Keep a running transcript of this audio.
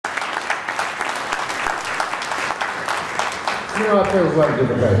You know, I play with a lot of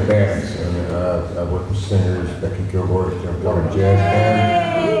different kind of bands. And, I work with singers, Becky Kilgore, a jazz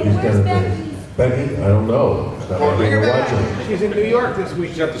band. These kind of things. Becky? I don't know. It's not like you're watching. She's in New York this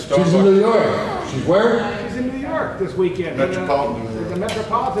weekend. She's in New York. She's where? She's in New York this weekend. Metropolitan Room. The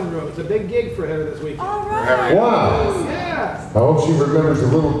Metropolitan Room. It's a big gig for her this weekend. All right. Wow. Yeah. I hope she remembers the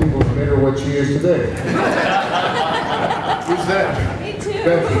little people who made her what she is today. Who's that? Me too.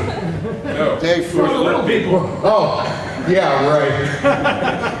 Becky. No. Dave for the little people. Oh, yeah,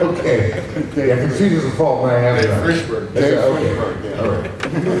 right. Okay. Yeah, because she doesn't fault when I have it. Dave Frischberg. Okay. All right.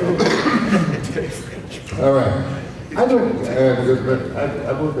 All right. I don't, but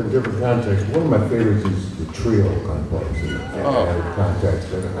I've worked in different contexts. One of my favorites is the trio complex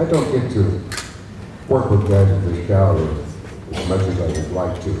context. And I don't get to work with guys of this caliber as much as I would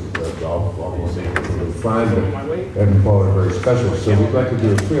like to. But all really fine, but Ed and Paul are very special. So we'd like to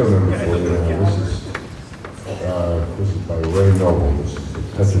do a trio number for you. This is by Ray Noble. This is the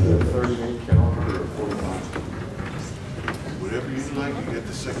Touch of the 38 calendar or 45. Whatever you like, you get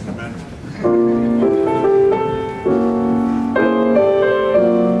the Second Amendment.